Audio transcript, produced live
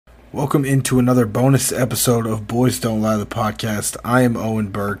Welcome into another bonus episode of Boys Don't Lie, the podcast. I am Owen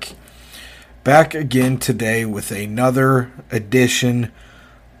Burke, back again today with another edition,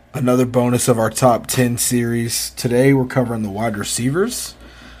 another bonus of our top 10 series. Today we're covering the wide receivers.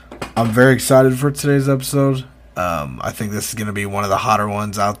 I'm very excited for today's episode. I think this is going to be one of the hotter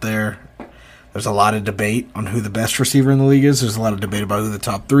ones out there. There's a lot of debate on who the best receiver in the league is. There's a lot of debate about who the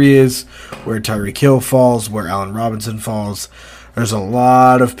top three is, where Tyreek Hill falls, where Allen Robinson falls. There's a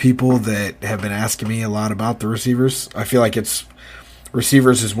lot of people that have been asking me a lot about the receivers. I feel like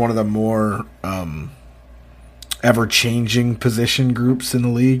receivers is one of the more ever-changing position groups in the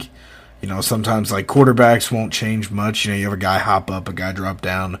league. You know, sometimes like quarterbacks won't change much. You know, you have a guy hop up, a guy drop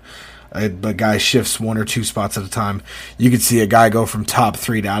down, a guy shifts one or two spots at a time. You could see a guy go from top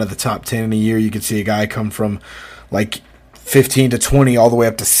 3 to out of the top 10 in a year. You could see a guy come from like 15 to 20 all the way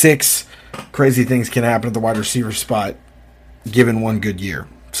up to 6. Crazy things can happen at the wide receiver spot given one good year.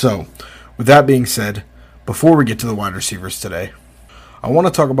 So, with that being said, before we get to the wide receivers today, I want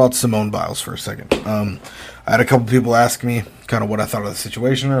to talk about Simone Biles for a second. I had a couple people ask me kind of what I thought of the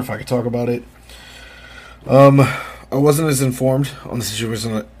situation or if I could talk about it. I wasn't as informed on the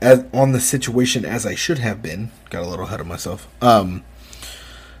situation as I should have been. Got a little ahead of myself.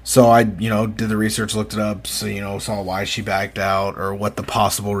 So I, did the research, looked it up, so, saw why she backed out or what the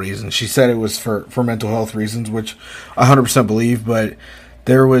possible reason. She said it was for mental health reasons, which I 100% believe, but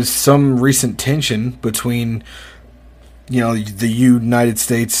there was some recent tension between, the United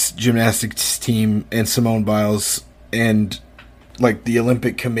States gymnastics team and Simone Biles and, like, the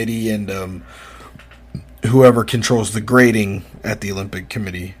Olympic Committee and whoever controls the grading at the Olympic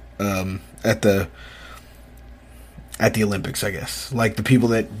Committee, at the Olympics, I guess. Like, the people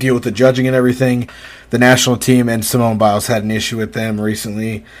that deal with the judging and everything, the national team and Simone Biles had an issue with them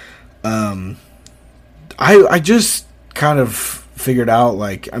recently. I just kind of figured out,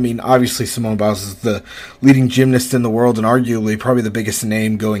 obviously Simone Biles is the leading gymnast in the world and arguably probably the biggest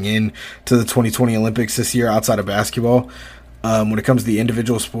name going in to the 2020 Olympics this year outside of basketball. When it comes to the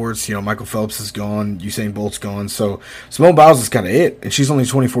individual sports, Michael Phelps is gone, Usain Bolt's gone, so Simone Biles is kind of it, and she's only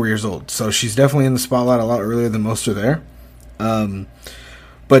 24 years old, so she's definitely in the spotlight a lot earlier than most are there.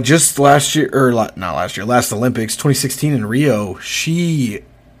 But just last Olympics, 2016 in Rio, she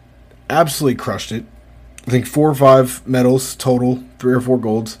absolutely crushed it. I think 4 or 5 medals total, 3 or 4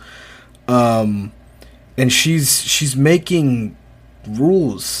 golds, and she's making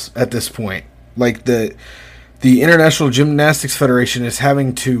rules at this point, like the International Gymnastics Federation is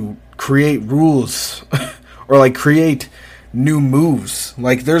having to create rules or create new moves.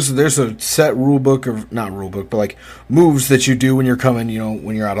 Like there's a set rule book of not rule book, but moves that you do when you're coming,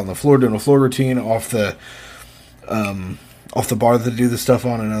 when you're out on the floor doing a floor routine off the bar that they do the stuff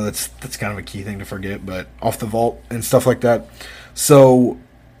on. I know that's kind of a key thing to forget, but off the vault and stuff like that. So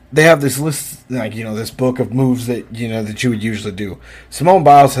they have this list, this book of moves that, that you would usually do. Simone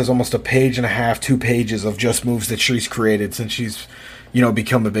Biles has almost a page and a half, 2 pages of just moves that she's created since she's,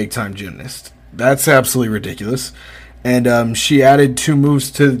 become a big-time gymnast. That's absolutely ridiculous. And she added 2 moves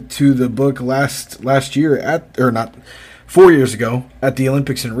to the book last year 4 years ago at the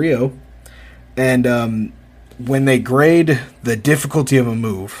Olympics in Rio. And when they grade the difficulty of a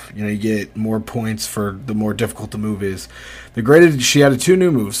move, you get more points for the more difficult the move is. She added 2 new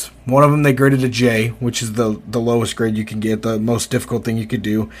moves. One of them they graded a J, which is the lowest grade you can get, the most difficult thing you could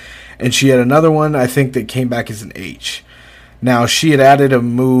do. And she had another one, I think, that came back as an H. Now, she had added a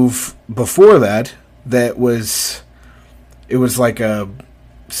move before that was like a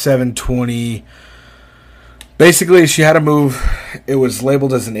 720. Basically, she had a move. It was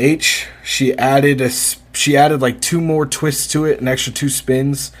labeled as an H. She added 2 more twists to it, an extra 2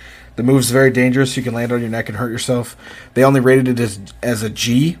 spins. The move's very dangerous. You can land on your neck and hurt yourself. They only rated it as a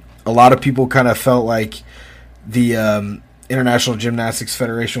G. A lot of people kind of felt like the International Gymnastics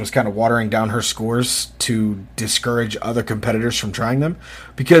Federation was kind of watering down her scores to discourage other competitors from trying them.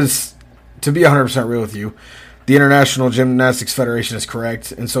 Because, to be 100% real with you, the International Gymnastics Federation is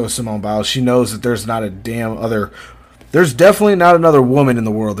correct, and so is Simone Biles. She knows that there's definitely not another woman in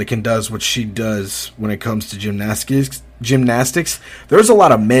the world that does what she does when it comes to gymnastics. There's a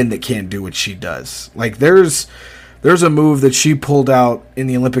lot of men that can't do what she does. Like there's a move that she pulled out in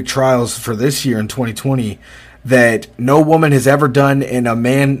the Olympic trials for this year in 2020 that no woman has ever done, and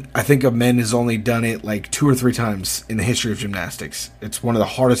I think a man has only done it 2 or 3 times in the history of gymnastics. It's one of the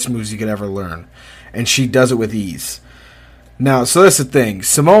hardest moves you could ever learn, and she does it with ease. Now, so that's the thing.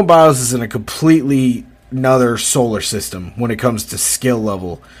 Simone Biles is in a completely another solar system when it comes to skill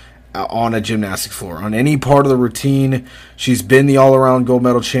level on a gymnastic floor. On any part of the routine, she's been the all-around gold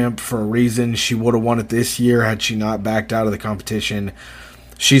medal champ for a reason. She would have won it this year had she not backed out of the competition.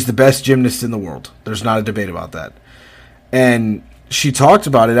 She's the best gymnast in the world. There's not a debate about that. And she talked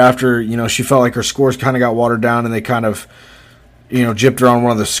about it after, she felt like her scores kind of got watered down and they kind of, gypped her on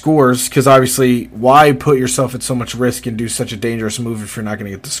one of the scores. Because obviously, why put yourself at so much risk and do such a dangerous move if you're not going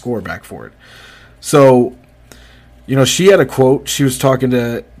to get the score back for it? So, she had a quote. She was talking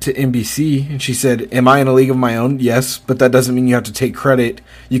to NBC, and she said, "Am I in a league of my own? Yes, but that doesn't mean you have to take credit.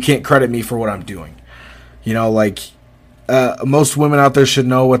 You can't credit me for what I'm doing." Most women out there should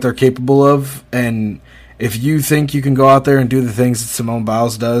know what they're capable of, and if you think you can go out there and do the things that Simone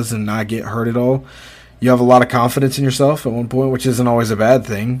Biles does and not get hurt at all, you have a lot of confidence in yourself at one point, which isn't always a bad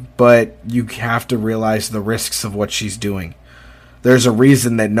thing, but you have to realize the risks of what she's doing. There's a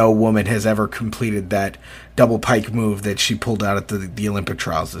reason that no woman has ever completed that double pike move that she pulled out at the Olympic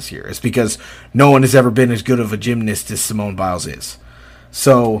trials this year. It's because no one has ever been as good of a gymnast as Simone Biles is.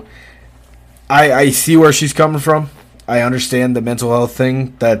 So I see where she's coming from. I understand the mental health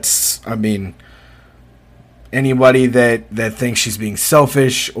thing. Anybody that thinks she's being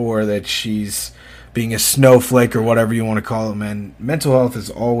selfish or that she's being a snowflake or whatever you want to call it, man, mental health is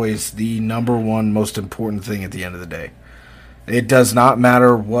always the number one most important thing at the end of the day. It does not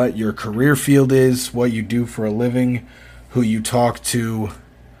matter what your career field is, what you do for a living, who you talk to.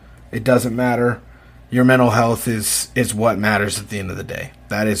 It doesn't matter. Your mental health is what matters at the end of the day.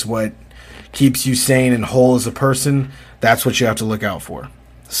 That is what keeps you sane and whole as a person. That's what you have to look out for.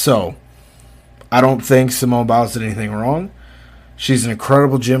 So, I don't think Simone Biles did anything wrong. She's an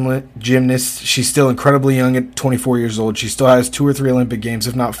incredible gymnast. She's still incredibly young at 24 years old. She still has 2 or 3 Olympic Games,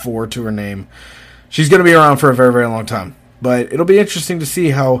 if not 4, to her name. She's going to be around for a very, very long time. But it'll be interesting to see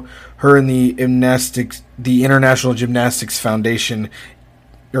how her and the International Gymnastics Foundation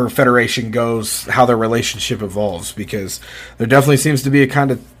or Federation goes, how their relationship evolves, because there definitely seems to be a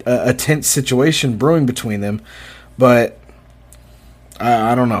kind of a tense situation brewing between them. But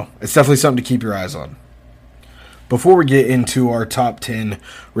I don't know. It's definitely something to keep your eyes on. Before we get into our top 10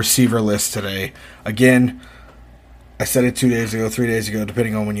 receiver list today, again, I said it 2 days ago, 3 days ago,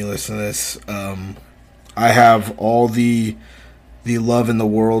 depending on when you listen to this. I have all the love in the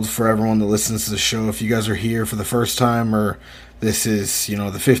world for everyone that listens to the show. If you guys are here for the first time or this is, the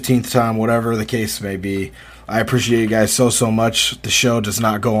 15th time, whatever the case may be, I appreciate you guys so much. The show does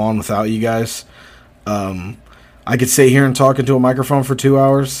not go on without you guys. I could sit here and talk into a microphone for 2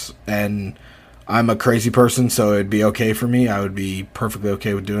 hours, and I'm a crazy person, so it'd be okay for me. I would be perfectly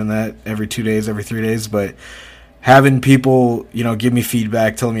okay with doing that every 2 days, every 3 days, but having people, give me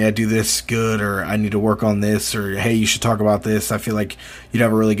feedback, telling me I do this good or I need to work on this or, hey, you should talk about this. I feel like you'd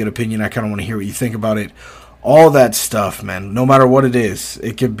have a really good opinion. I kind of want to hear what you think about it. All that stuff, man, no matter what it is.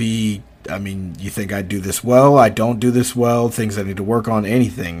 It could be, you think I do this well, I don't do this well, things I need to work on,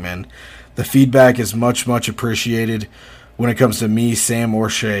 anything, man. The feedback is much, much appreciated. When it comes to me, Sam, or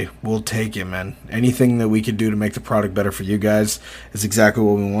Shay, we'll take it, man. Anything that we can do to make the product better for you guys is exactly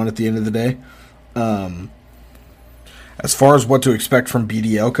what we want at the end of the day. As far as what to expect from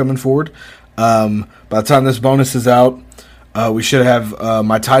BDL coming forward, by the time this bonus is out, we should have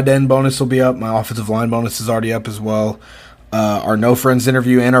my tight end bonus will be up. My offensive line bonus is already up as well. Our No Friends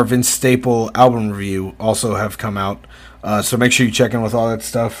interview and our Vince Staple album review also have come out. So make sure you check in with all that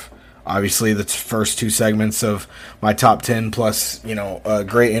stuff. Obviously, the first 2 segments of my top 10 plus, a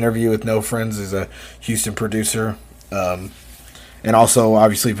great interview with No Friends is a Houston producer. And also,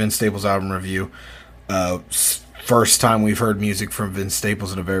 obviously, Vince Staples' album review. First time we've heard music from Vince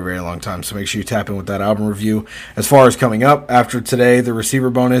Staples in a very, very long time. So make sure you tap in with that album review. As far as coming up after today, the receiver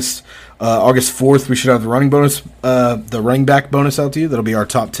bonus, August 4th, we should have the running back bonus out to you. That'll be our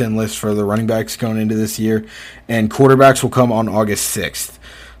top 10 list for the running backs going into this year. And quarterbacks will come on August 6th.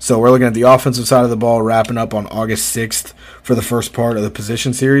 So we're looking at the offensive side of the ball wrapping up on August 6th for the first part of the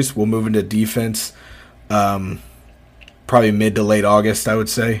position series. We'll move into defense probably mid to late August, I would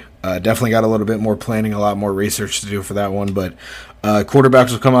say. Definitely got a little bit more planning, a lot more research to do for that one. But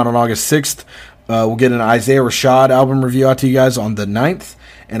quarterbacks will come out on August 6th. We'll get an Isaiah Rashad album review out to you guys on the 9th.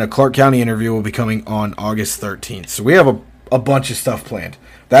 And a Clark County interview will be coming on August 13th. So we have a bunch of stuff planned.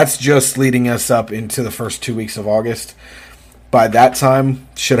 That's just leading us up into the first 2 weeks of August. By that time,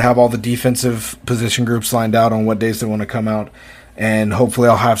 should have all the defensive position groups lined out on what days they want to come out. And hopefully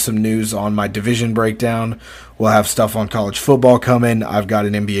I'll have some news on my division breakdown. We'll have stuff on college football coming. I've got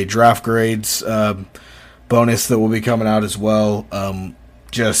an NBA draft grades bonus that will be coming out as well.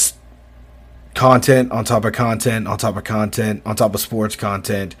 Just content on top of content on top of content on top of sports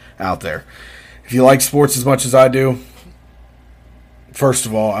content out there. If you like sports as much as I do, First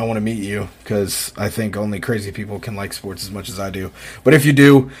of all, I want to meet you because I think only crazy people can like sports as much as I do. But if you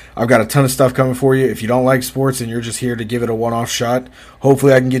do, I've got a ton of stuff coming for you. If you don't like sports and you're just here to give it a one-off shot,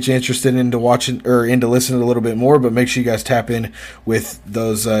 hopefully I can get you interested into watching or into listening a little bit more. But make sure you guys tap in with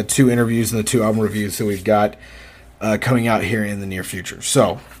those 2 interviews and the 2 album reviews that we've got coming out here in the near future.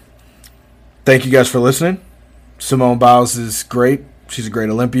 So, thank you guys for listening. Simone Biles is great. She's a great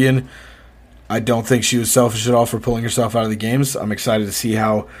Olympian. I don't think she was selfish at all for pulling herself out of the games. I'm excited to see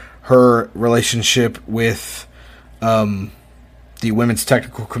how her relationship with the Women's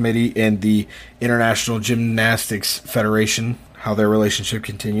Technical Committee and the International Gymnastics Federation, how their relationship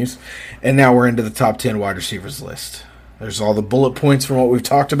continues. And now we're into the top 10 wide receivers list. There's all the bullet points from what we've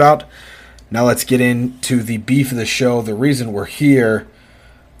talked about. Now let's get into the beef of the show, the reason we're here.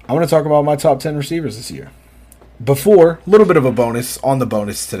 I want to talk about my top 10 receivers this year. Before, a little bit of a bonus on the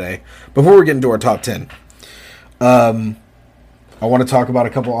bonus today. Before we get into our top 10, I want to talk about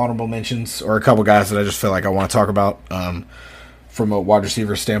a couple honorable mentions or a couple guys that I just feel like I want to talk about from a wide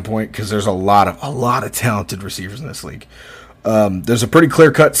receiver standpoint because there's a lot of talented receivers in this league. There's a pretty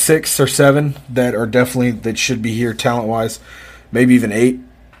clear-cut 6 or 7 that should be here talent-wise, maybe even 8.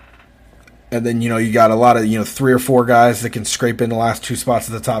 And then, you got a lot of, 3 or 4 guys that can scrape in the last 2 spots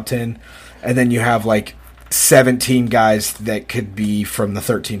of the top 10. And then you have, 17 guys that could be from the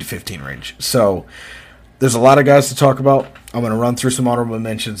 13 to 15 range. So there's a lot of guys to talk about. I'm going to run through some honorable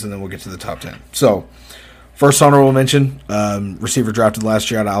mentions, and then we'll get to the top 10. So first honorable mention, receiver drafted last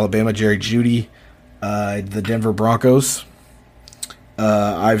year out of Alabama, Jerry Jeudy, the Denver Broncos.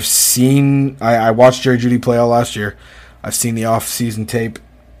 I watched Jerry Jeudy play all last year. I've seen the off-season tape.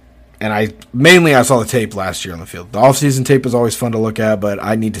 And I saw the tape last year on the field. The offseason tape is always fun to look at, but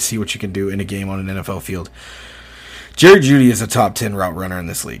I need to see what you can do in a game on an NFL field. Jerry Jeudy is a top 10 route runner in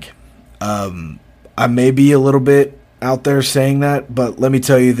this league. I may be a little bit out there saying that, but let me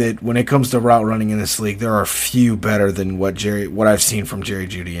tell you that when it comes to route running in this league, there are few better than what I've seen from Jerry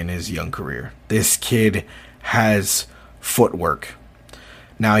Jeudy in his young career. This kid has footwork.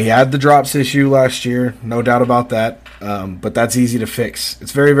 Now, he had the drops issue last year, no doubt about that, but that's easy to fix.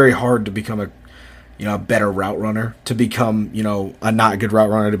 It's very, very hard to become a better route runner, to become, a not good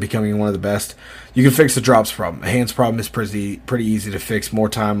route runner to becoming one of the best. You can fix the drops problem. A hands problem is pretty easy to fix. More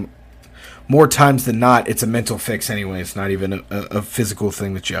times than not, it's a mental fix anyway. It's not even a physical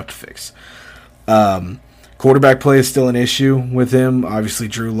thing that you have to fix. Quarterback play is still an issue with him. Obviously,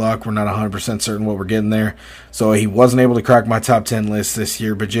 Drew Luck, we're not 100% certain what we're getting there. So he wasn't able to crack my top 10 list this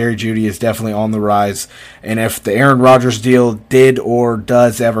year, but Jerry Jeudy is definitely on the rise. And if the Aaron Rodgers deal did or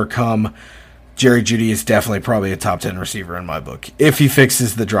does ever come, Jerry Jeudy is definitely probably a top 10 receiver in my book. If he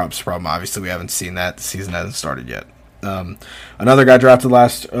fixes the drops problem. Obviously, we haven't seen that. The season hasn't started yet. Another guy drafted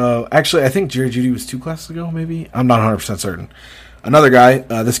actually, I think Jerry Jeudy was 2 classes ago, maybe? I'm not 100% certain. Another guy,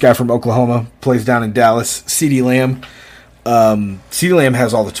 this guy from Oklahoma, plays down in Dallas, CeeDee Lamb. CeeDee Lamb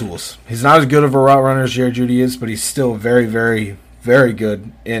has all the tools. He's not as good of a route runner as Jerry Jeudy is, but he's still very, very, very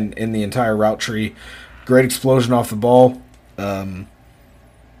good in the entire route tree. Great explosion off the ball.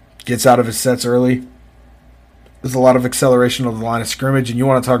 Gets out of his sets early. There's a lot of acceleration of the line of scrimmage, and you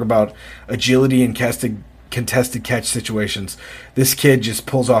want to talk about agility and contested catch situations. This kid just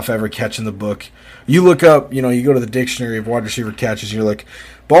pulls off every catch in the book. You look up, you go to the dictionary of wide receiver catches, and you're like,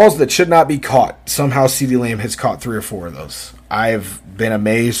 balls that should not be caught. Somehow CeeDee Lamb has caught 3 or 4 of those. I've been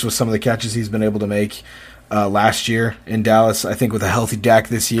amazed with some of the catches he's been able to make last year in Dallas. I think with a healthy Dak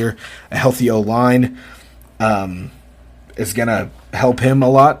this year, a healthy O-line is going to help him a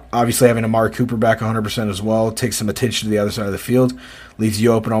lot. Obviously, having Amari Cooper back 100% as well takes some attention to the other side of the field, leaves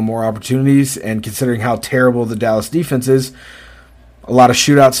you open on more opportunities, and considering how terrible the Dallas defense is, a lot of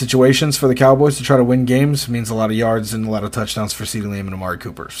shootout situations for the Cowboys to try to win games means a lot of yards and a lot of touchdowns for CeeDee Lamb and Amari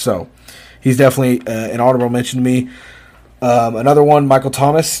Cooper. So he's definitely an honorable mention to me. Another one, Michael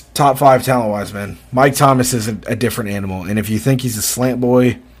Thomas, top 5 talent-wise, man. Mike Thomas is a different animal, and if you think he's a slant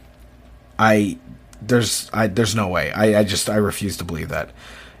boy, there's no way. I refuse to believe that.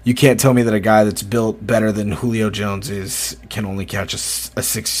 You can't tell me that a guy that's built better than Julio Jones can only catch a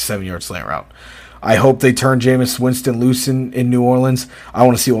 6-7 yard slant route. I hope they turn Jameis Winston loose in New Orleans. I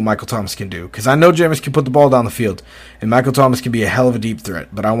want to see what Michael Thomas can do, because I know Jameis can put the ball down the field, and Michael Thomas can be a hell of a deep threat,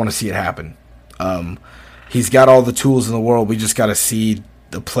 but I want to see it happen. He's got all the tools in the world. We just got to see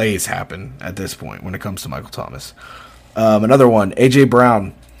the plays happen at this point when it comes to Michael Thomas. Another one, A.J.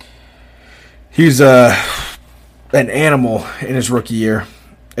 Brown. He's an animal in his rookie year.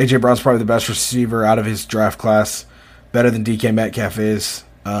 A.J. Brown's probably the best receiver out of his draft class, better than DK Metcalf is.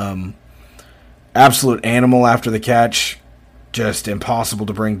 Absolute animal after the catch, just impossible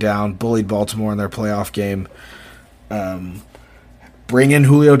to bring down. Bullied Baltimore in their playoff game. Bring in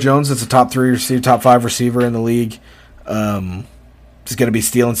Julio Jones. That's a top 3 receiver, top 5 receiver in the league. He's going to be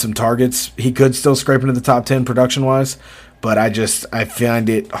stealing some targets. He could still scrape into the top 10 production-wise, but I find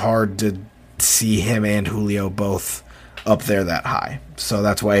it hard to see him and Julio both up there that high. So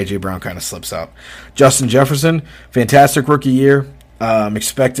that's why A.J. Brown kind of slips out. Justin Jefferson, fantastic rookie year. I'm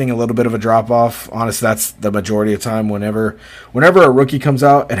expecting a little bit of a drop-off. Honestly, that's the majority of time. Whenever a rookie comes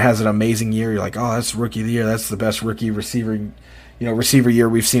out and has an amazing year, you're like, oh, that's rookie of the year. That's the best rookie receiver year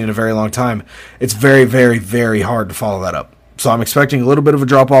we've seen in a very long time. It's very, very, very hard to follow that up. So I'm expecting a little bit of a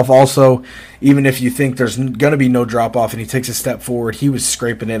drop-off also. Even if you think there's going to be no drop-off and he takes a step forward, he was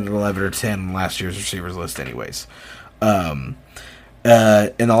scraping in at 11 or 10 in last year's receivers list anyways. And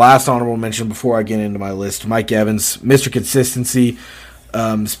the last honorable mention before I get into my list, Mike Evans, Mr. Consistency,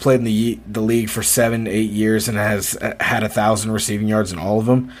 has played in the league for 7-8 years and has had 1,000 receiving yards in all of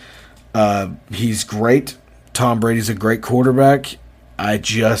them. He's great. Tom Brady's a great quarterback. I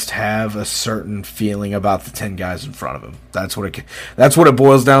just have a certain feeling about the 10 guys in front of him. That's what it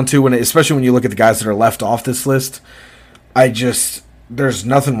boils down to, especially when you look at the guys that are left off this list. There's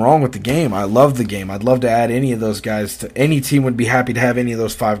nothing wrong with the game. I love the game. I'd love to add any of those guys to any team. Would be happy to have any of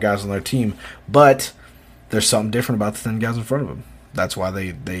those 5 guys on their team. But there's something different about the 10 guys in front of them. That's why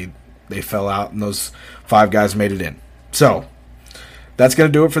they fell out and those 5 guys made it in. So that's going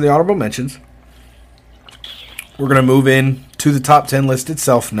to do it for the honorable mentions. We're going to move in to the top 10 list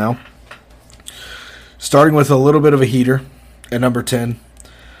itself now. Starting with a little bit of a heater at number 10.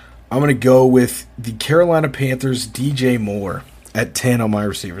 I'm going to go with the Carolina Panthers' DJ Moore at 10 on my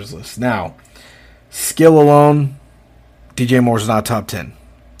receivers list. Now, skill alone, DJ Moore's not top 10.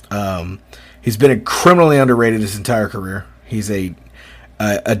 He's been criminally underrated his entire career. He's a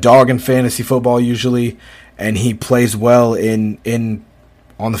dog in fantasy football usually, and he plays well in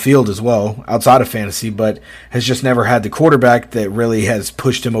on the field as well, outside of fantasy, but has just never had the quarterback that really has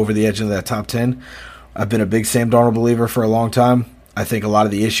pushed him over the edge of that top 10. I've been a big Sam Darnold believer for a long time. I think a lot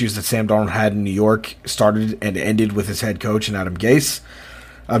of the issues that Sam Darnold had in New York started and ended with his head coach and Adam Gase.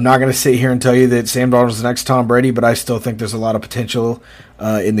 I'm not going to sit here and tell you that Sam Darnold is the next Tom Brady, but I still think there's a lot of potential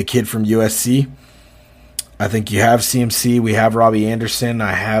in the kid from USC. I think you have CMC. We have Robbie Anderson.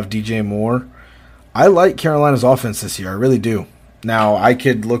 I have DJ Moore. I like Carolina's offense this year. I really do. Now, I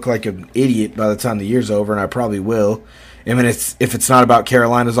could look like an idiot by the time the year's over, and I probably will. I mean, if it's not about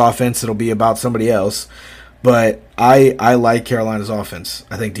Carolina's offense, it'll be about somebody else. But I like Carolina's offense.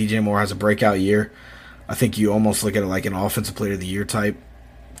 I think DJ Moore has a breakout year. I think you almost look at it like an offensive player of the year type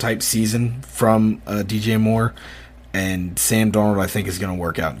season from DJ Moore. And Sam Darnold, I think, is going to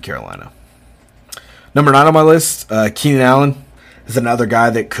work out in Carolina. Number 9 on my list, Keenan Allen is another guy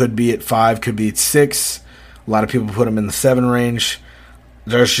that could be at 5, could be at 6. A lot of people put him in the 7 range.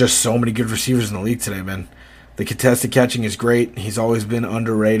 There's just so many good receivers in the league today, man. The contested catching is great. He's always been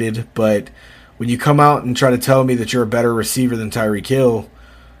underrated. But when you come out and try to tell me that you're a better receiver than Tyreek Hill,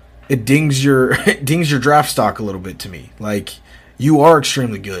 it dings your draft stock a little bit to me. Like, you are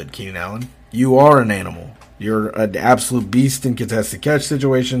extremely good, Keenan Allen. You are an animal. You're an absolute beast in contested catch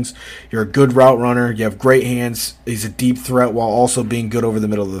situations. You're a good route runner. You have great hands. He's a deep threat while also being good over the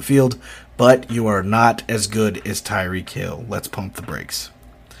middle of the field. But you are not as good as Tyreek Hill. Let's pump the brakes.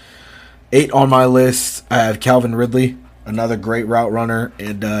 8 on my list, I have Calvin Ridley, another great route runner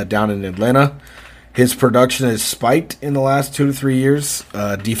down in Atlanta. His production has spiked in the last 2 to 3 years.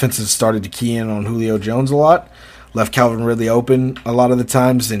 Defenses started to key in on Julio Jones a lot. Left Calvin Ridley open a lot of the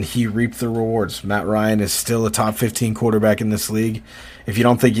times, and he reaped the rewards. Matt Ryan is still a top 15 quarterback in this league. If you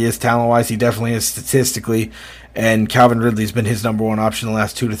don't think he is talent-wise, he definitely is statistically. And Calvin Ridley's been his number 1 option the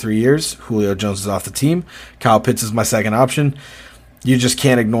last 2 to 3 years. Julio Jones is off the team. Kyle Pitts is my second option. You just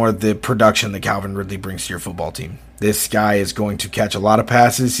can't ignore the production that Calvin Ridley brings to your football team. This guy is going to catch a lot of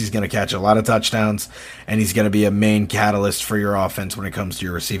passes. He's going to catch a lot of touchdowns. And he's going to be a main catalyst for your offense when it comes to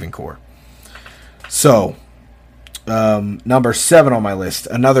your receiving core. So, number 7 on my list,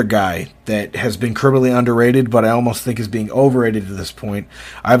 another guy that has been criminally underrated, but I almost think is being overrated at this point.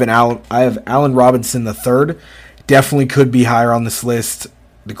 I have Allen Robinson III. Definitely could be higher on this list.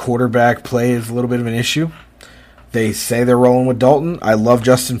 The quarterback play is a little bit of an issue. They say they're rolling with Dalton. I love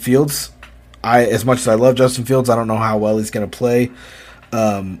Justin Fields. As much as I love Justin Fields, I don't know how well he's going to play.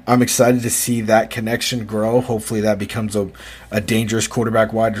 I'm excited to see that connection grow. Hopefully that becomes a dangerous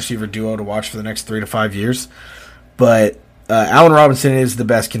quarterback-wide receiver duo to watch for the next 3 to 5 years. But Allen Robinson is the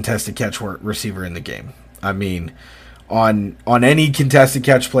best contested catch receiver in the game. I mean, on any contested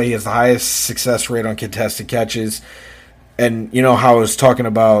catch play, he has the highest success rate on contested catches. And you know how I was talking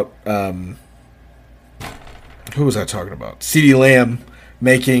about, who was I talking about? CeeDee Lamb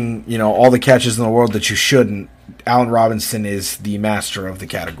making, all the catches in the world that you shouldn't. Allen Robinson is the master of the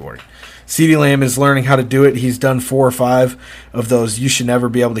category. CeeDee Lamb is learning how to do it. He's done 4 or 5 of those "you should never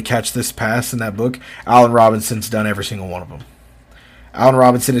be able to catch this pass" in that book. Allen Robinson's done every single one of them. Allen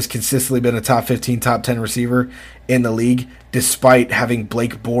Robinson has consistently been a top 15, top 10 receiver in the league, despite having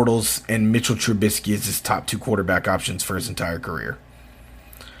Blake Bortles and Mitchell Trubisky as his top 2 quarterback options for his entire career.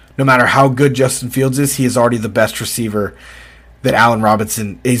 No matter how good Justin Fields is, he is already the best receiver that Allen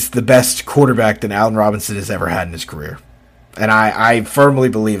Robinson is, the best quarterback that Allen Robinson has ever had in his career. And I firmly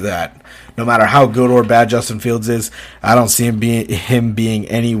believe that. No matter how good or bad Justin Fields is, I don't see him being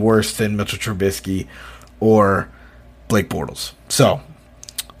any worse than Mitchell Trubisky or Blake Bortles. So,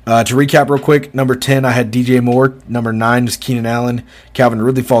 to recap real quick, number 10, I had DJ Moore. Number 9 is Keenan Allen. Calvin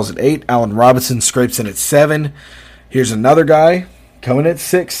Ridley falls at 8. Allen Robinson scrapes in at 7. Here's another guy coming at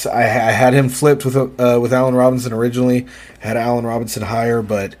 6. I had him flipped with Allen Robinson originally. Had Allen Robinson higher,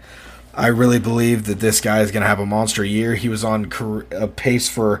 but I really believe that this guy is going to have a monster year. He was on a pace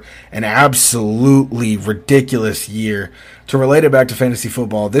for an absolutely ridiculous year. To relate it back to fantasy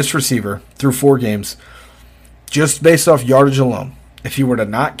football, this receiver, through 4 games, just based off yardage alone, if he were to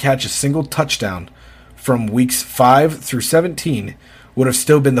not catch a single touchdown from weeks 5 through 17, would have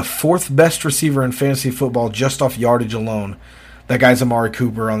still been the 4th best receiver in fantasy football just off yardage alone. That guy's Amari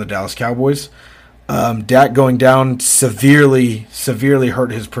Cooper on the Dallas Cowboys. Dak going down severely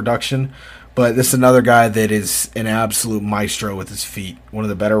hurt his production, but this is another guy that is an absolute maestro with his feet. One of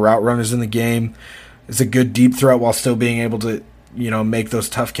the better route runners in the game. Is a good deep threat while still being able to, make those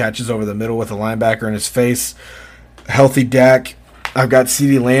tough catches over the middle with a linebacker in his face. Healthy Dak. I've got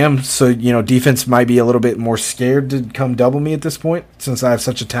CeeDee Lamb, so, defense might be a little bit more scared to come double me at this point since I have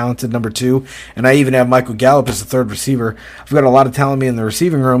such a talented number 2. And I even have Michael Gallup as the 3rd receiver. I've got a lot of talent in the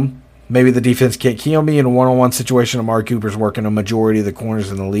receiving room. Maybe the defense can't key on me in a one-on-one situation. Amari Cooper's working a majority of the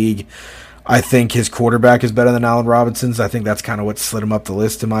corners in the league. I think his quarterback is better than Allen Robinson's. I think that's kind of what slid him up the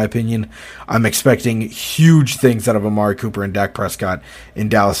list, in my opinion. I'm expecting huge things out of Amari Cooper and Dak Prescott in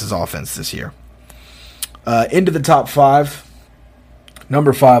Dallas's offense this year. Into the top 5.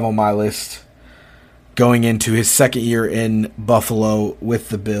 Number 5 on my list, going into his 2nd year in Buffalo with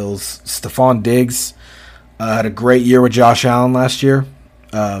the Bills, Stephon Diggs had a great year with Josh Allen last year.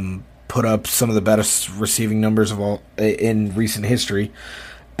 Put up some of the best receiving numbers of all in recent history.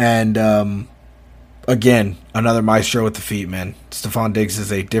 And, again, another maestro with the feet, man. Stephon Diggs is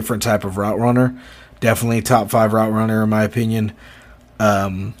a different type of route runner. Definitely top 5 route runner, in my opinion.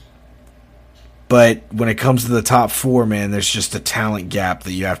 But when it comes to the top 4, man, there's just a talent gap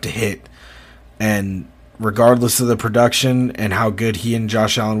that you have to hit. And regardless of the production and how good he and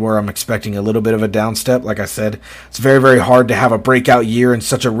Josh Allen were, I'm expecting a little bit of a downstep. Like I said, it's very, very hard to have a breakout year and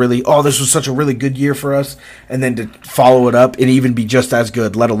this was such a really good year for us, and then to follow it up and even be just as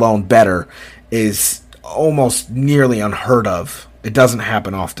good, let alone better, is almost nearly unheard of. It doesn't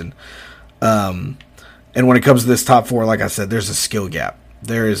happen often. And when it comes to this top 4, like I said, there's a skill gap.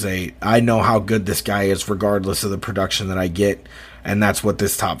 I know how good this guy is regardless of the production that I get, and that's what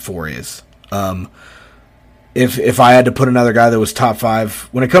this top 4 is. If I had to put another guy that was top 5,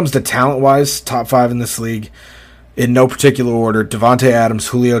 when it comes to talent-wise, top 5 in this league, in no particular order, Devontae Adams,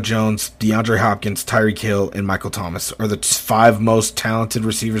 Julio Jones, DeAndre Hopkins, Tyreek Hill, and Michael Thomas are the 5 most talented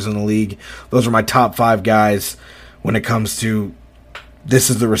receivers in the league. Those are my top 5 guys when it comes to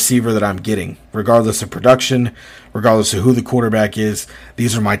this is the receiver that I'm getting. Regardless of production, regardless of who the quarterback is,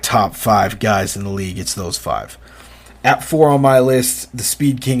 these are my top 5 guys in the league. It's those 5. At 4 on my list, the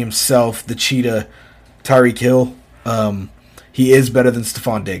Speed King himself, the Cheetah, Tyreek Hill. He is better than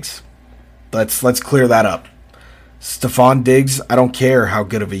Stephon Diggs. Let's clear that up. Stephon Diggs, I don't care how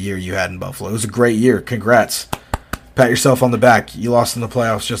good of a year you had in Buffalo. It was a great year. Congrats. Pat yourself on the back. You lost in the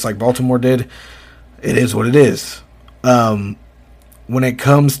playoffs just like Baltimore did. It is what it is. When it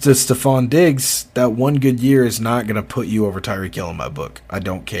comes to Stephon Diggs, that one good year is not going to put you over Tyreek Hill in my book. I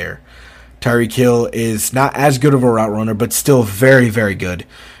don't care. Tyreek Hill is not as good of a route runner, but still very, very good.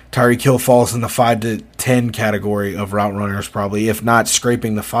 Tyreek Hill falls in the 5 to 10 category of route runners, probably, if not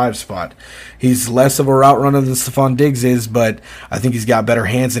scraping the 5 spot. He's less of a route runner than Stephon Diggs is, but I think he's got better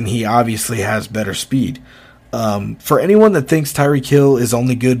hands, and he obviously has better speed. For anyone that thinks Tyreek Hill is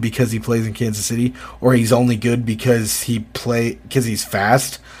only good because he plays in Kansas City, or he's only good because he's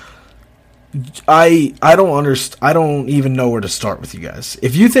fast, I don't even know where to start with you guys.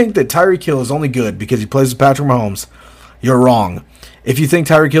 If you think that Tyreek Hill is only good because he plays with Patrick Mahomes, you're wrong. If you think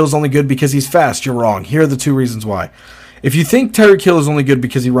Tyreek Hill is only good because he's fast, you're wrong. Here are the 2 reasons why. If you think Tyreek Hill is only good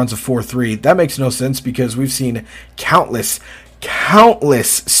because he runs a 4.3, that makes no sense because we've seen countless countless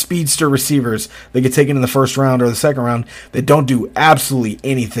speedster receivers that get taken in the first round or the second round that don't do absolutely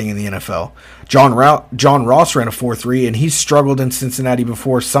anything in the NFL. John Ross ran a 4.3, and he's struggled in Cincinnati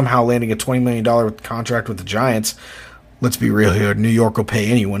before somehow landing a $20 million contract with the Giants. Let's be real here. New York will pay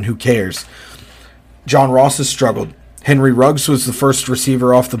anyone. Who cares? John Ross has struggled. Henry Ruggs was the first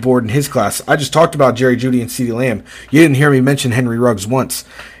receiver off the board in his class. I just talked about Jerry Jeudy and CeeDee Lamb. You didn't hear me mention Henry Ruggs once.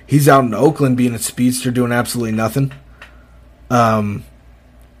 He's out in Oakland being a speedster doing absolutely nothing. You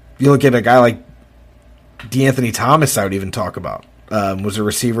look at a guy like DeAnthony Thomas, I would even talk about. Was a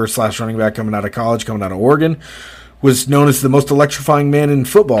receiver / running back coming out of college, coming out of Oregon. Was known as the most electrifying man in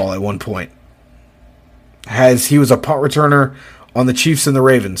football at one point. He was a punt returner on the Chiefs and the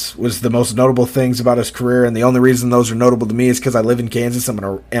Ravens, was the most notable things about his career, and the only reason those are notable to me is because I live in Kansas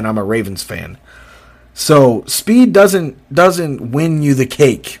and I'm a Ravens fan. So speed doesn't win you the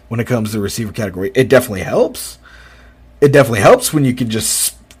cake when it comes to the receiver category. It definitely helps. It definitely helps when you can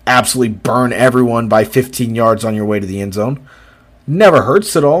just absolutely burn everyone by 15 yards on your way to the end zone. Never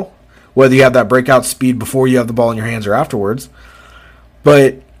hurts at all, whether you have that breakout speed before you have the ball in your hands or afterwards.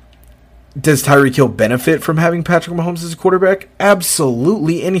 But does Tyreek Hill benefit from having Patrick Mahomes as a quarterback?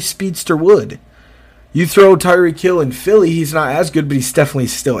 Absolutely, any speedster would. You throw Tyreek Hill in Philly, he's not as good, but he's definitely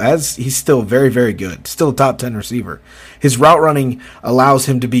he's still very, very good. Still a top 10 receiver. His route running allows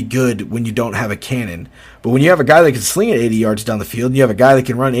him to be good when you don't have a cannon. But when you have a guy that can sling it 80 yards down the field, and you have a guy that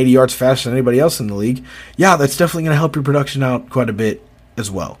can run 80 yards faster than anybody else in the league, yeah, that's definitely going to help your production out quite a bit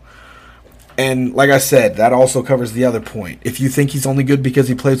as well. And like I said, that also covers the other point. If you think he's only good because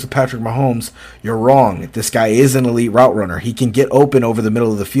he plays with Patrick Mahomes, you're wrong. This guy is an elite route runner. He can get open over the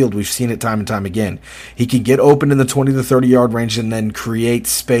middle of the field. We've seen it time and time again. He can get open in the 20 to 30 yard range and then create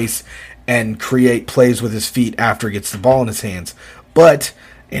space and create plays with his feet after he gets the ball in his hands. But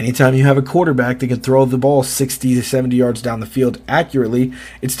anytime you have a quarterback that can throw the ball 60 to 70 yards down the field accurately,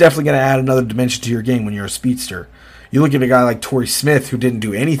 it's definitely going to add another dimension to your game when you're a speedster. You look at a guy like Torrey Smith, who didn't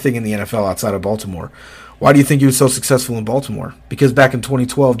do anything in the NFL outside of Baltimore. Why do you think he was so successful in Baltimore? Because back in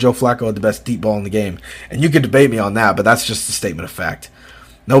 2012, Joe Flacco had the best deep ball in the game. And you could debate me on that, but that's just a statement of fact.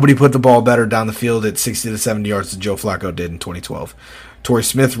 Nobody put the ball better down the field at 60 to 70 yards than Joe Flacco did in 2012. Torrey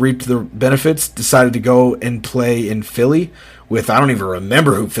Smith reaped the benefits, decided to go and play in Philly with, I don't even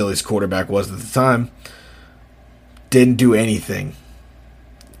remember who Philly's quarterback was at the time. Didn't do anything.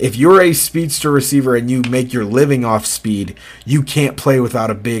 If you're a speedster receiver and you make your living off speed, you can't play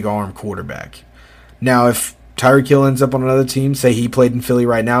without a big arm quarterback. Now, if Tyreek Hill ends up on another team, say he played in Philly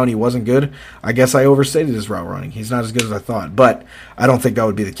right now and he wasn't good, I guess I overstated his route running. He's not as good as I thought, but I don't think that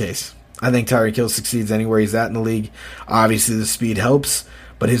would be the case. I think Tyreek Hill succeeds anywhere he's at in the league. Obviously, the speed helps,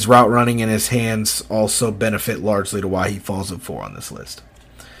 but his route running and his hands also benefit largely to why he falls at 4 on this list.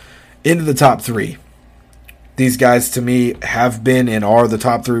 Into the top 3. These guys, to me, have been and are the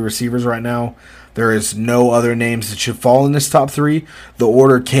top 3 receivers right now. There is no other names that should fall in this top 3. The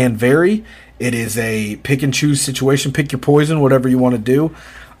order can vary. It is a pick-and-choose situation. Pick your poison, whatever you want to do.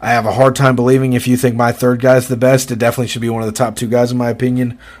 I have a hard time believing if you think my third guy is the best, it definitely should be one of the top 2 guys in my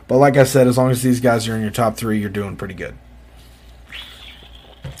opinion. But like I said, as long as these guys are in your top 3, you're doing pretty good.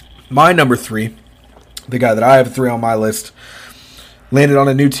 My number 3, the guy that I have 3 on my list, landed on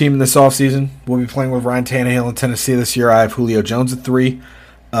a new team this offseason. We'll be playing with Ryan Tannehill in Tennessee this year. I have Julio Jones at 3.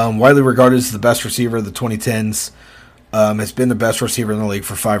 Widely regarded as the best receiver of the 2010s. Has been the best receiver in the league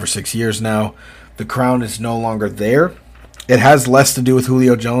for 5 or 6 years now. The crown is no longer there. It has less to do with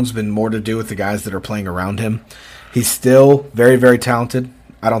Julio Jones, but more to do with the guys that are playing around him. He's still very, very talented.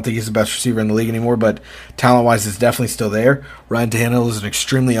 I don't think he's the best receiver in the league anymore, but talent-wise, it's definitely still there. Ryan Tannehill is an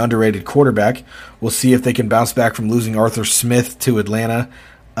extremely underrated quarterback. We'll see if they can bounce back from losing Arthur Smith to Atlanta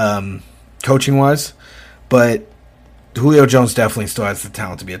coaching-wise. But Julio Jones definitely still has the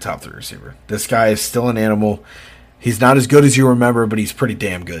talent to be a top 3 receiver. This guy is still an animal. He's not as good as you remember, but he's pretty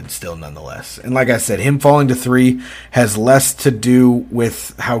damn good still nonetheless. And like I said, him falling to 3 has less to do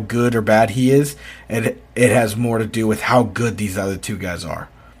with how good or bad he is, and it has more to do with how good these other 2 guys are.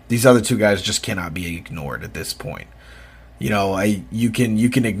 These other 2 guys just cannot be ignored at this point. You know, you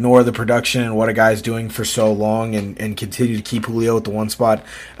can ignore the production and what a guy's doing for so long and continue to keep Julio at the 1 spot.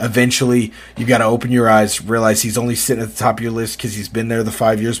 Eventually, you got to open your eyes, realize he's only sitting at the top of your list because he's been there the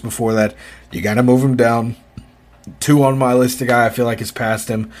 5 years before that. You got to move him down. 2 on my list, the guy I feel like has passed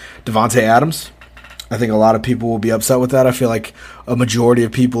him, Davante Adams. I think a lot of people will be upset with that. I feel like a majority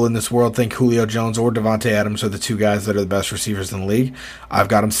of people in this world think Julio Jones or Davante Adams are the 2 guys that are the best receivers in the league. I've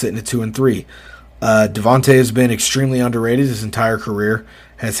got them sitting at 2 and 3. Devontae has been extremely underrated his entire career.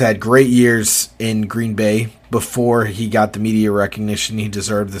 Has had great years in Green Bay before he got the media recognition he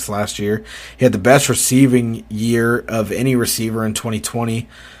deserved this last year. He had the best receiving year of any receiver in 2020.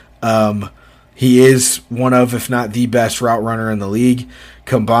 He is one of, if not the best route runner in the league,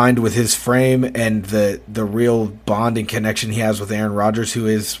 combined with his frame and the real bond and connection he has with Aaron Rodgers, who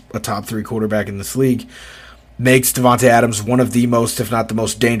is a top 3 quarterback in this league, makes Davante Adams one of the most, if not the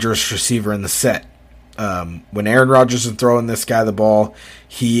most dangerous receiver in the set. When Aaron Rodgers is throwing this guy the ball,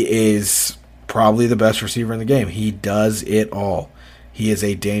 he is probably the best receiver in the game. He does it all. He is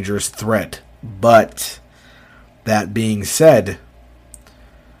a dangerous threat. But that being said,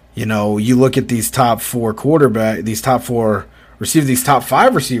 you know, you look at these top 4 quarterback, these top 4 receivers, these top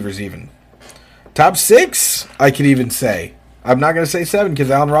 5 receivers even. Top 6, I could even say. I'm not going to say 7 because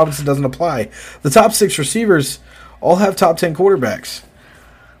Allen Robinson doesn't apply. The top 6 receivers all have top 10 quarterbacks.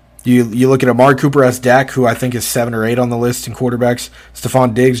 You look at Amari Cooper as Dak, who I think is 7 or 8 on the list in quarterbacks.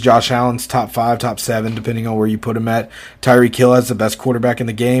 Stephon Diggs, Josh Allen's top 5, top 7, depending on where you put him at. Tyreek Hill has the best quarterback in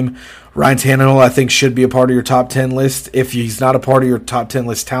the game. Ryan Tannehill, I think, should be a part of your top 10 list. If he's not a part of your top 10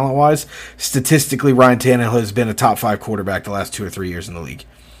 list talent-wise, statistically, Ryan Tannehill has been a top 5 quarterback the last 2 or 3 years in the league.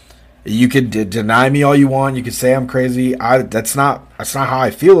 You could deny me all you want. You could say I'm crazy. That's not how I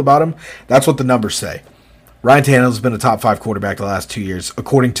feel about him. That's what the numbers say. Ryan Tannehill's been a top 5 quarterback the last 2 years,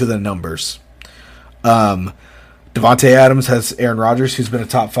 according to the numbers. Davante Adams has Aaron Rodgers, who's been a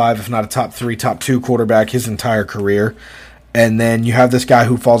top 5, if not a top 3, top 2 quarterback his entire career. And then you have this guy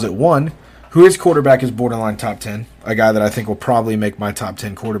who falls at 1, who his quarterback is borderline top 10, a guy that I think will probably make my top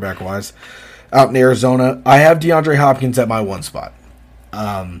 10 quarterback-wise. Out in Arizona, I have DeAndre Hopkins at my 1 spot.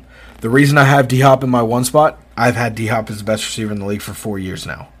 The reason I have D-Hop in my 1 spot, I've had D-Hop as the best receiver in the league for 4 years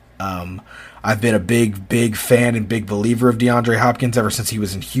now. I've been a big fan and big believer of DeAndre Hopkins ever since he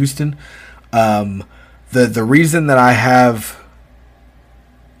was in Houston. The reason that I have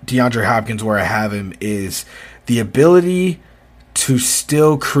DeAndre Hopkins where I have him is the ability to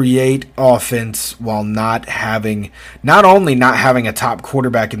still create offense while not only not having a top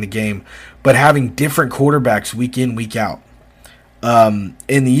quarterback in the game, but having different quarterbacks week in, week out. In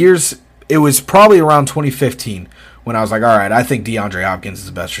the years, it was probably around 2015 when I was like, all right, I think DeAndre Hopkins is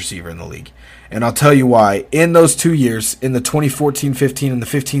the best receiver in the league. And I'll tell you why. In those 2 years, in the 2014-15 and the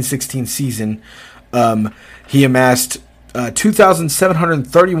 15-16 season, he amassed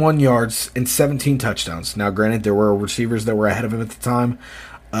 2,731 yards and 17 touchdowns. Now, granted, there were receivers that were ahead of him at the time.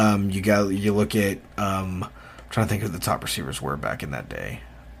 You look at, I'm trying to think who the top receivers were back in that day.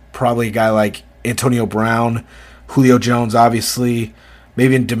 Probably a guy like Antonio Brown, Julio Jones, obviously.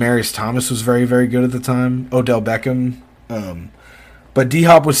 Maybe Demaryius Thomas was very, very good at the time. Odell Beckham. But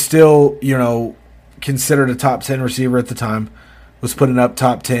D-Hop was still, considered a top 10 receiver at the time. Was putting up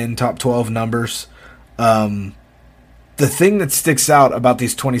top 10, top 12 numbers. The thing that sticks out about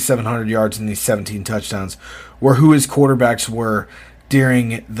these 2,700 yards and these 17 touchdowns were who his quarterbacks were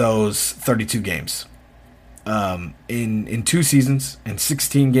during those 32 games. In 2 seasons, in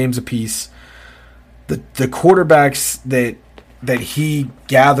 16 games apiece, the quarterbacks that he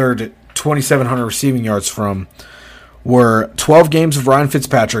gathered 2,700 receiving yards from were 12 games of Ryan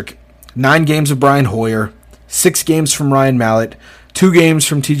Fitzpatrick, 9 games of Brian Hoyer, 6 games from Ryan Mallett, 2 games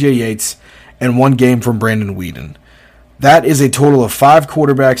from TJ Yates, and 1 game from Brandon Weeden. That is a total of 5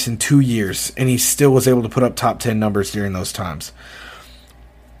 quarterbacks in 2 years, and he still was able to put up top 10 numbers during those times.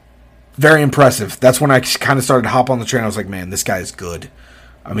 Very impressive. That's when I kind of started to hop on the train. I was like, man, this guy is good.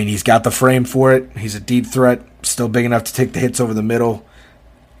 I mean, he's got the frame for it. He's a deep threat, still big enough to take the hits over the middle.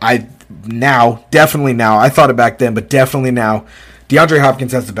 Definitely now, I thought it back then, but definitely now, DeAndre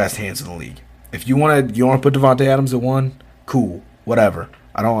Hopkins has the best hands in the league. If you want to put Davante Adams at 1, cool, whatever.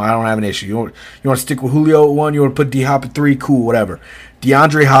 I don't have an issue. You want to stick with Julio at 1, you want to put D-Hop at 3, cool, whatever.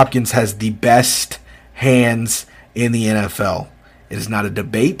 DeAndre Hopkins has the best hands in the NFL. It is not a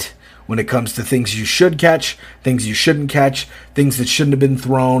debate when it comes to things you should catch, things you shouldn't catch, things that shouldn't have been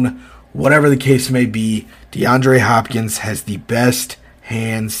thrown, whatever the case may be. DeAndre Hopkins has the best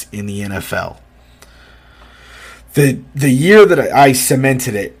hands in the NFL. The year that I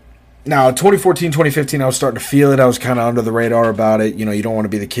cemented it, now 2014, 2015, I was starting to feel it. I was kind of under the radar about it. You don't want to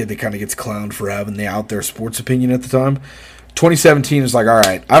be the kid that kind of gets clowned for having the out there sports opinion at the time. 2017 is like, all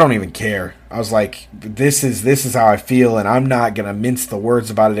right, I don't even care. I was like, this is how I feel, and I'm not going to mince the words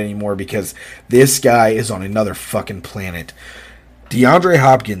about it anymore because this guy is on another fucking planet. DeAndre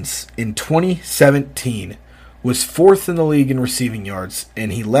Hopkins in 2017 was 4th in the league in receiving yards,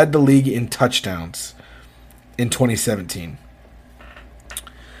 and he led the league in touchdowns in 2017.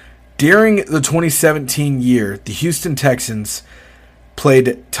 During the 2017 year, the Houston Texans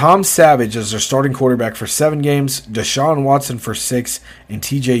played Tom Savage as their starting quarterback for 7 games, Deshaun Watson for 6, and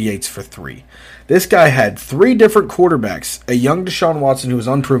TJ Yates for 3. This guy had 3 different quarterbacks, a young Deshaun Watson who was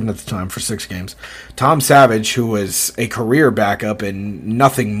unproven at the time for 6 games, Tom Savage, who was a career backup and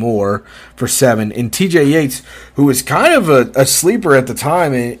nothing more, for 7, and TJ Yates, who was kind of a sleeper at the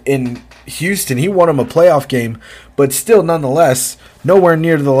time in Houston. He won him a playoff game, but still, nonetheless, nowhere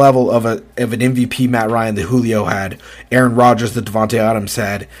near to the level of an MVP Matt Ryan that Julio had, Aaron Rodgers that Devontae Adams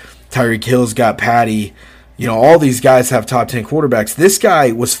had, Tyreek Hill's got Patty. You know, all these guys have top 10 quarterbacks. This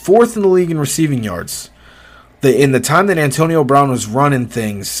guy was 4th in the league in receiving yards. In the time that Antonio Brown was running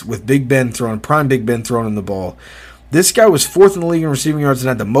things with Big Ben prime Big Ben throwing in the ball, this guy was 4th in the league in receiving yards and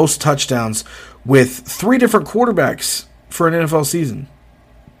had the most touchdowns with 3 different quarterbacks for an NFL season.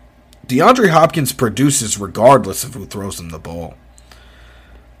 DeAndre Hopkins produces regardless of who throws him the ball.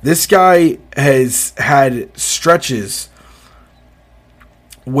 This guy has had stretches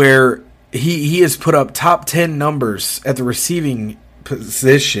where he has put up top 10 numbers at the receiving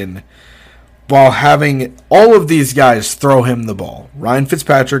position while having all of these guys throw him the ball. Ryan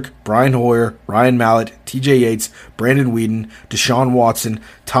Fitzpatrick, Brian Hoyer, Ryan Mallett, TJ Yates, Brandon Weeden, Deshaun Watson,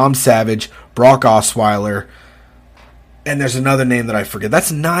 Tom Savage, Brock Osweiler, and there's another name that I forget.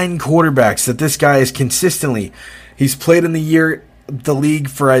 That's 9 quarterbacks that this guy is consistently. He's played in the league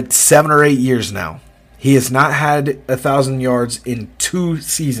for 7 or 8 years now. He has not had 1,000 yards in 2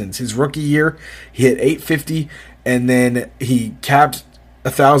 seasons. His rookie year, he hit 850, and then he capped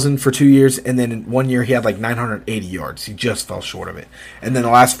 1,000 for 2 years, and then in 1 year he had like 980 yards. He just fell short of it. And then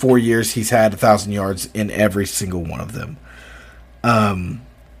the last 4 years, he's had 1,000 yards in every single one of them.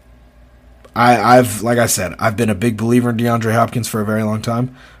 Like I said, I've been a big believer in DeAndre Hopkins for a very long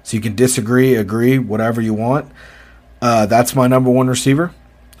time. So you can disagree, agree, whatever you want. That's my number 1 receiver.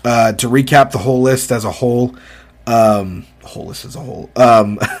 To recap the whole list as a whole, 10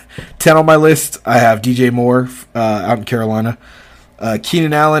 on my list, I have DJ Moore out in Carolina,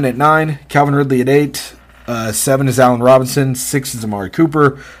 Keenan Allen at 9, Calvin Ridley at 8, 7 is Allen Robinson, 6 is Amari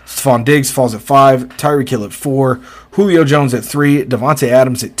Cooper, Stephon Diggs falls at 5, Tyreek Hill at 4, Julio Jones at 3, Devontae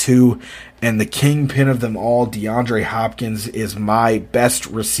Adams at 2, and the kingpin of them all, DeAndre Hopkins, is my best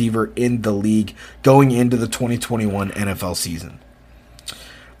receiver in the league going into the 2021 NFL season.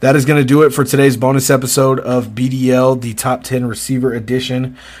 That is going to do it for today's bonus episode of BDL, the Top 10 Receiver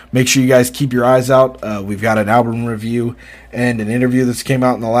Edition. Make sure you guys keep your eyes out. We've got an album review and an interview that's came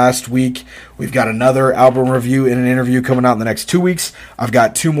out in the last week. We've got another album review and an interview coming out in the next 2 weeks. I've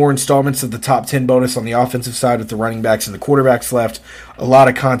got 2 more installments of the Top 10 bonus on the offensive side with the running backs and the quarterbacks left. A lot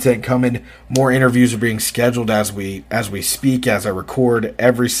of content coming. More interviews are being scheduled as we speak, as I record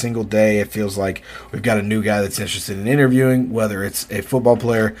every single day. It feels like we've got a new guy that's interested in interviewing, whether it's a football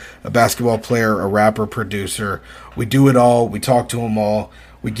player, a basketball player, a rapper, producer. We do it all. We talk to them all.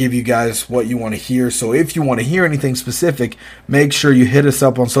 We give you guys what you want to hear. So if you want to hear anything specific, make sure you hit us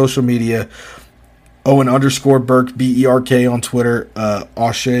up on social media. Owen_Burke, BERK on Twitter,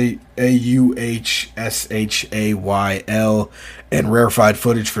 Aushayl, AUHSHAYL, and Rarefied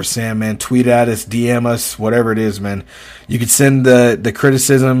Footage for Sam, man. Tweet at us, DM us, whatever it is, man. You can send the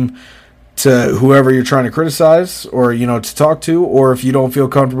criticism to whoever you're trying to criticize or, to talk to, or if you don't feel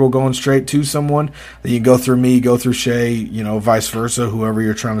comfortable going straight to someone, then you can go through me, go through Shay, vice versa, whoever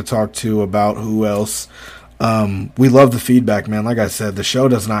you're trying to talk to about who else. We love the feedback, man. Like I said, the show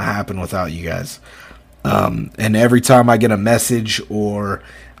does not happen without you guys. And every time I get a message or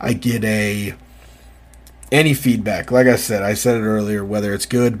I get any feedback, like I said it earlier, whether it's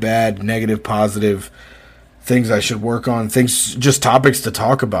good, bad, negative, positive, things I should work on, things, just topics to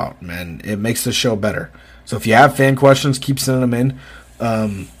talk about, man, it makes the show better. So if you have fan questions, keep sending them in.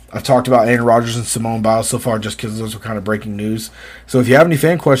 I've talked about Aaron Rodgers and Simone Biles so far just because those were kind of breaking news. So if you have any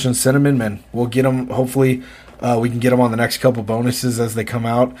fan questions, send them in, man. We'll get them, hopefully we can get them on the next couple bonuses as they come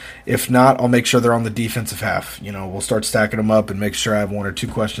out. If not, I'll make sure they're on the defensive half. We'll start stacking them up and make sure I have 1 or 2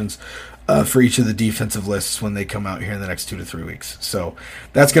 questions for each of the defensive lists when they come out here in the next 2 to 3 weeks. So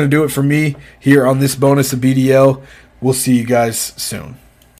that's going to do it for me here on this bonus of BDL. We'll see you guys soon.